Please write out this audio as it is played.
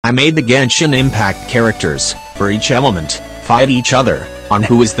I made the Genshin Impact characters, for each element, fight each other, on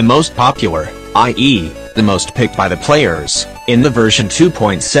who is the most popular, i.e., the most picked by the players, in the version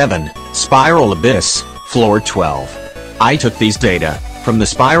 2.7, Spiral Abyss, Floor 12. I took these data from the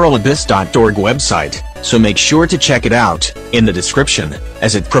spiralabyss.org website, so make sure to check it out, in the description,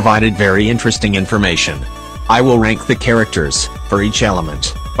 as it provided very interesting information. I will rank the characters, for each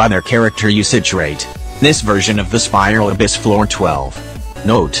element, by their character usage rate. This version of the Spiral Abyss Floor 12.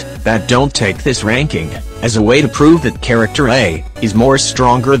 Note that don't take this ranking as a way to prove that character A is more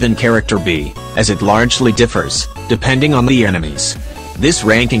stronger than character B, as it largely differs, depending on the enemies. This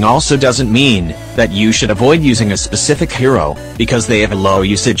ranking also doesn't mean that you should avoid using a specific hero, because they have a low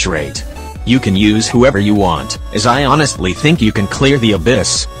usage rate. You can use whoever you want, as I honestly think you can clear the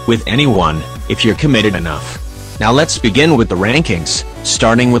Abyss with anyone, if you're committed enough. Now let's begin with the rankings,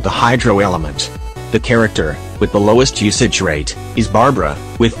 starting with the Heizhou element. The character with the lowest usage rate is Barbara,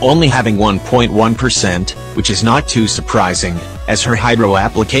 with only having 1.1%, which is not too surprising, as her Heizhou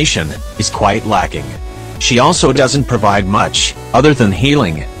application is quite lacking. She also doesn't provide much, other than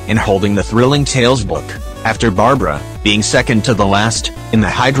healing, and holding the Thrilling Tales book. After Barbara, being second to the last, in the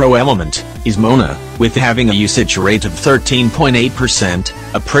Heizhou element, is Mona, with having a usage rate of 13.8%,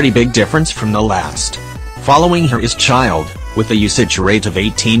 a pretty big difference from the last. Following her is Child, with a usage rate of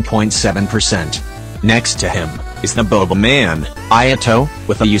 18.7%. Next to him is the Boba Man, Ayato,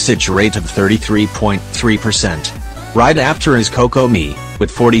 with a usage rate of 33.3%. Right after is Kokomi,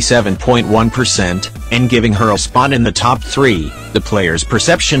 with 47.1%, and giving her a spot in the top 3, the player's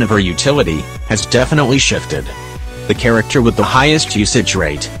perception of her utility has definitely shifted. The character with the highest usage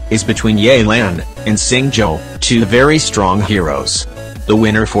rate is between Yelan and Xingzhou, two very strong heroes. The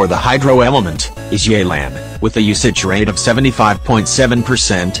winner for the Heizhou element is Yelan, with a usage rate of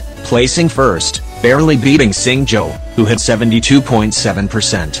 75.7%, placing first, barely beating Xingzhou, who had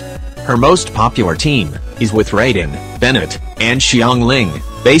 72.7%. Her most popular team is with Raiden, Bennett, and Xiangling,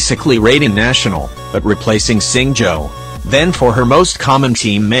 basically Raiden National, but replacing Xingzhou. Then for her most common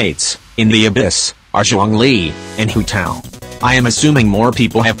teammates, in the Abyss, are Zhongli and Hu Tao. I am assuming more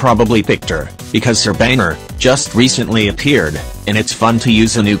people have probably picked her, because her banner just recently appeared, and it's fun to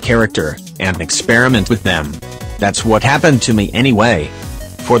use a new character and experiment with them. That's what happened to me anyway.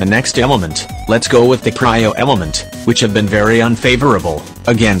 For the next element, let's go with the Cryo element, which have been very unfavorable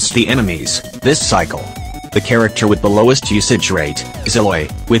against the enemies this cycle. The character with the lowest usage rate is Aloy,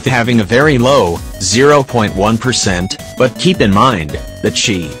 with having a very low 0.1%, but keep in mind that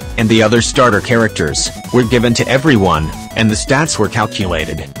she and the other starter characters were given to everyone, and the stats were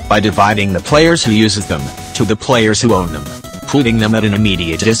calculated by dividing the players who uses them to the players who own them, putting them at an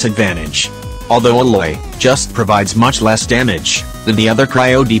immediate disadvantage. Although Aloy just provides much less damage than the other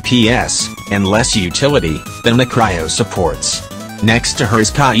Cryo DPS, and less utility than the Cryo supports. Next to her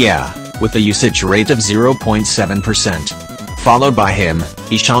is Kaeya, with a usage rate of 0.7%. Followed by him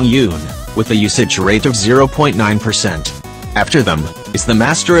is Xiangyun, with a usage rate of 0.9%. After them is the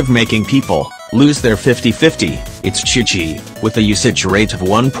master of making people lose their 50-50, it's Chi-Chi, with a usage rate of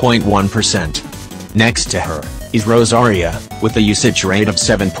 1.1%. Next to her is Rosaria, with a usage rate of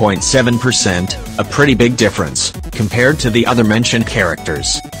 7.7%, a pretty big difference, compared to the other mentioned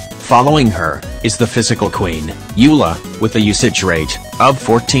characters. Following her is the Physical Queen, Eula, with a usage rate of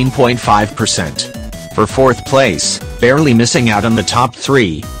 14.5%. For fourth place, barely missing out on the top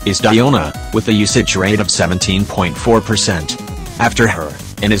 3, is Diona, with a usage rate of 17.4%. After her,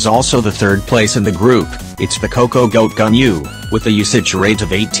 and is also the third place in the group, it's the Coco Goat Gunyu, with a usage rate of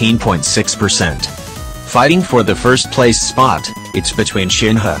 18.6%. Fighting for the first place spot, it's between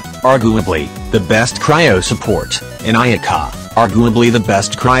Shinha, arguably the best Cryo support, and Ayaka, arguably the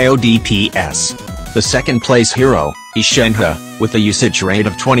best Cryo DPS. The second place hero is Shinha, with a usage rate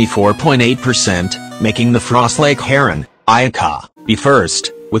of 24.8%, making the Frostlake Heron, Ayaka, be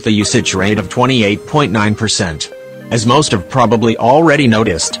first, with a usage rate of 28.9%. As most have probably already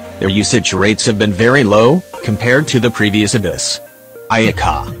noticed, their usage rates have been very low, compared to the previous Abyss.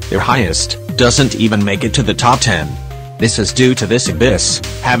 Ayaka, their highest, doesn't even make it to the top 10. This is due to this Abyss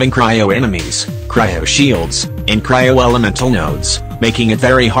having Cryo enemies, Cryo shields, and Cryo elemental nodes, making it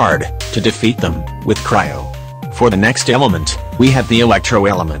very hard to defeat them with Cryo. For the next element, we have the Electro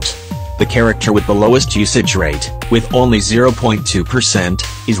element. The character with the lowest usage rate, with only 0.2%,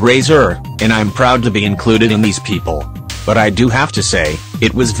 is Razor, and I'm proud to be included in these people. But I do have to say,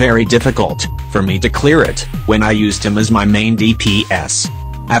 it was very difficult for me to clear it when I used him as my main DPS.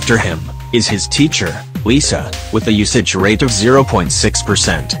 After him is his teacher, Lisa, with a usage rate of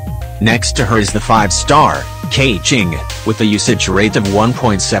 0.6%. Next to her is the 5-star, Kei Ching, with a usage rate of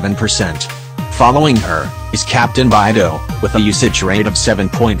 1.7%. Following her is Captain Baido, with a usage rate of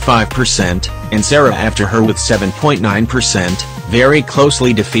 7.5%, and Sarah after her with 7.9%, very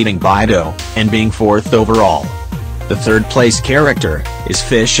closely defeating Baido, and being 4th overall. The 3rd place character is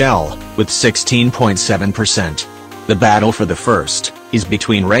Fish L, with 16.7%. The battle for the first is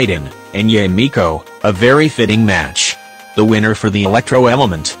between Raiden and Yamiko, a very fitting match. The winner for the Electro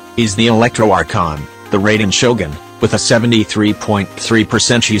element is the Electro Archon, the Raiden Shogun, with a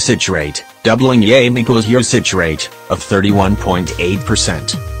 73.3% usage rate, doubling Yamiko's usage rate of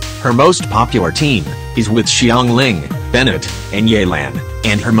 31.8%. Her most popular team is with Xiangling, Bennett, and Yelan,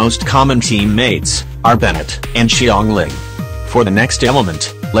 and her most common teammates are Bennett and Xiangling. For the next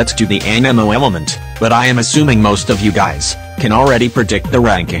element, let's do the Anemo element, but I am assuming most of you guys can already predict the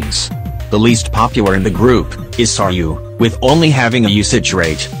rankings. The least popular in the group is Sayu, with only having a usage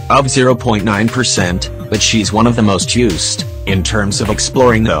rate of 0.9%, but she's one of the most used in terms of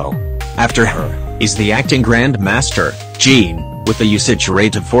exploring though. After her is the acting Grandmaster, Jean, with a usage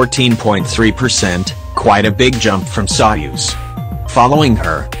rate of 14.3%, quite a big jump from Sayu's. Following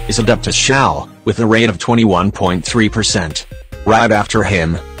her is Adeptus Shao, with a rate of 21.3%. Right after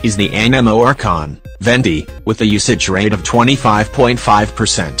him is the Anemo Archon, Vendi, with a usage rate of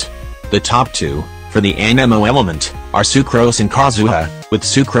 25.5%. The top 2 for the Anemo element are Sucrose and Kazuha, with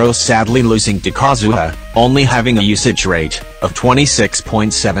Sucrose sadly losing to Kazuha, only having a usage rate of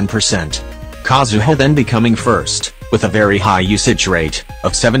 26.7%. Kazuha then becoming first, with a very high usage rate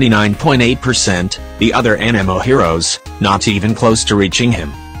of 79.8%, the other Anemo heroes not even close to reaching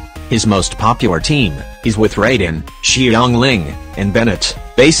him. His most popular team is with Raiden, Xiangling, and Bennett,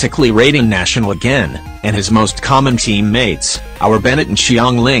 basically Raiden National again, and his most common teammates are Bennett and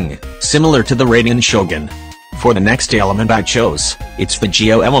Xiangling, similar to the Raiden Shogun. For the next element I chose, it's the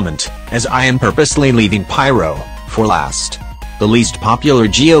Geo element, as I am purposely leaving Pyro for last. The least popular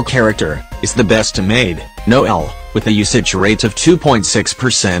Geo character is the best made, Noelle, with a usage rate of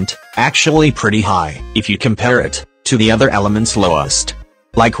 2.6%, actually pretty high if you compare it to the other elements' lowest.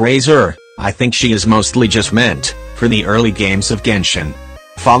 Like Razor, I think she is mostly just meant for the early games of Genshin.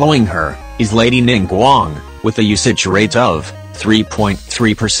 Following her is Lady Ningguang, with a usage rate of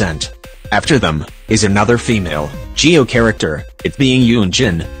 3.3%. After them is another female Geo character, it being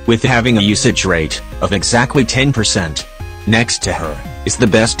Yunjin, with having a usage rate of exactly 10%. Next to her is the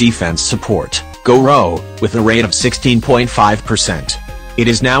best defense support, Goro, with a rate of 16.5%. It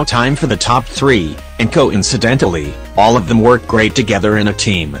is now time for the top 3, and coincidentally, all of them work great together in a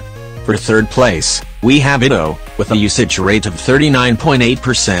team. For 3rd place, we have Itto, with a usage rate of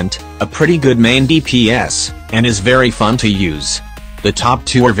 39.8%, a pretty good main DPS, and is very fun to use. The top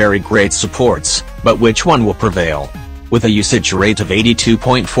 2 are very great supports, but which one will prevail? With a usage rate of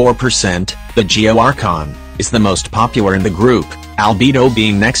 82.4%, the Geo Archon is the most popular in the group, Albedo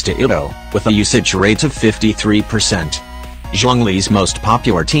being next to Itto, with a usage rate of 53%. Zhongli's most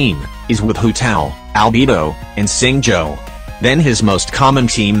popular team is with Hu Tao, Albedo, and Xingzhou. Then his most common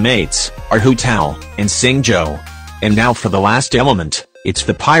teammates are Hu Tao and Xingzhou. And now for the last element, it's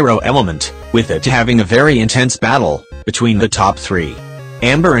the Pyro element, with it having a very intense battle between the top 3.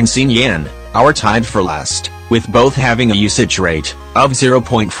 Amber and Xinyan are tied for last, with both having a usage rate of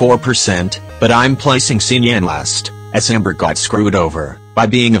 0.4%, but I'm placing Xinyan last, as Amber got screwed over by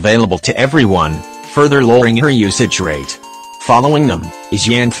being available to everyone, further lowering her usage rate. Following them is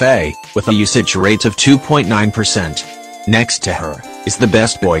Yanfei, with a usage rate of 2.9%. Next to her is the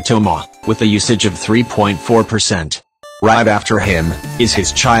best boy Toma, with a usage of 3.4%. Right after him is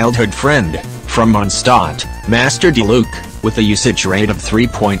his childhood friend from Mondstadt, Master Diluc, with a usage rate of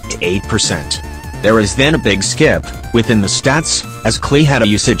 3.8%. There is then a big skip within the stats, as Klee had a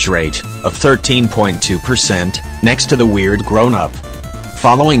usage rate of 13.2%, next to the weird grown-up.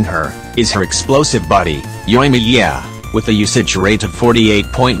 Following her is her explosive buddy, Yoimiya, with a usage rate of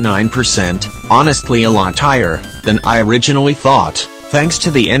 48.9%, honestly a lot higher than I originally thought, thanks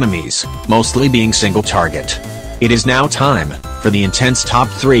to the enemies mostly being single target. It is now time for the intense top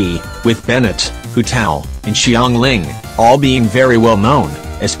 3, with Bennett, Hu Tao, and Xiangling, all being very well known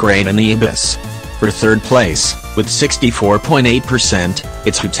as Great in the Abyss. For 3rd place, with 64.8%,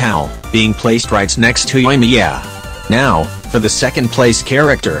 it's Hu Tao, being placed right next to Yoimiya. Now, for the 2nd place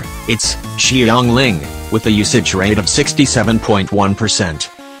character, it's Xiangling, with a usage rate of 67.1%.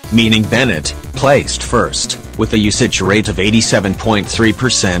 Meaning Bennett placed first, with a usage rate of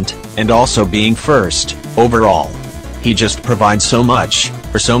 87.3%, and also being first overall. He just provides so much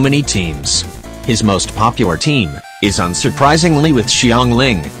for so many teams. His most popular team is unsurprisingly with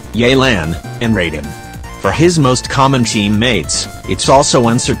Xiangling, Yelan, and Raiden. For his most common teammates, it's also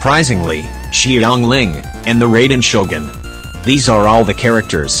unsurprisingly Xiangling and the Raiden Shogun. These are all the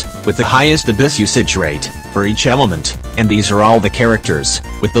characters with the highest abyss usage rate for each element, and these are all the characters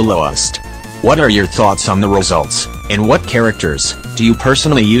with the lowest. What are your thoughts on the results, and what characters do you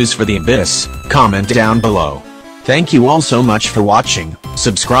personally use for the abyss? Comment down below. Thank you all so much for watching,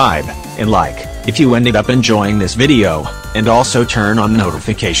 subscribe, and like, if you ended up enjoying this video, and also turn on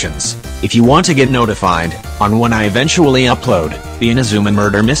notifications, if you want to get notified on when I eventually upload the Inazuma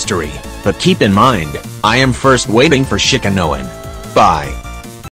Murder Mystery, but keep in mind, I am first waiting for shikanion. Bye.